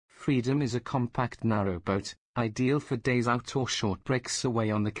Freedom is a compact narrowboat, ideal for days out or short breaks away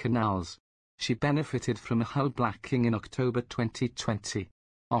on the canals. She benefited from a hull blacking in October 2020.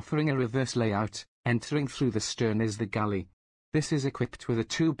 Offering a reverse layout, entering through the stern is the galley. This is equipped with a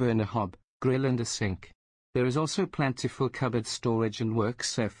 2-burner hob, grill and a sink. There is also plentiful cupboard storage and work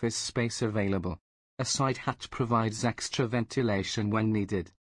surface space available. A side hatch provides extra ventilation when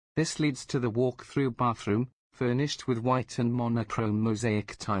needed. This leads to the walk-through bathroom, furnished with white and monochrome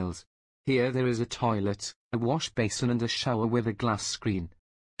mosaic tiles. Here there is a toilet, a washbasin and a shower with a glass screen.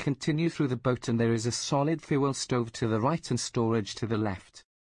 Continue through the boat and there is a solid fuel stove to the right and storage to the left.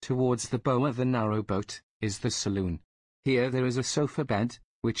 Towards the bow of the narrowboat is the saloon. Here there is a sofa bed,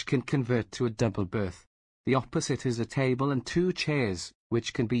 which can convert to a double berth. The opposite is a table and 2 chairs,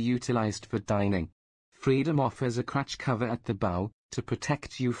 which can be utilized for dining. Freedom offers a crash cover at the bow, to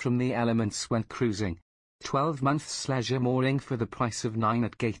protect you from the elements when cruising. 12 months leisure mooring for the price of 9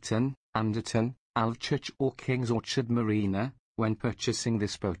 at Gayton, Anderton, Alvechurch or King's Orchard Marina, when purchasing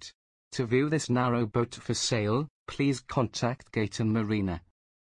this boat. To view this narrowboat for sale, please contact Gayton Marina.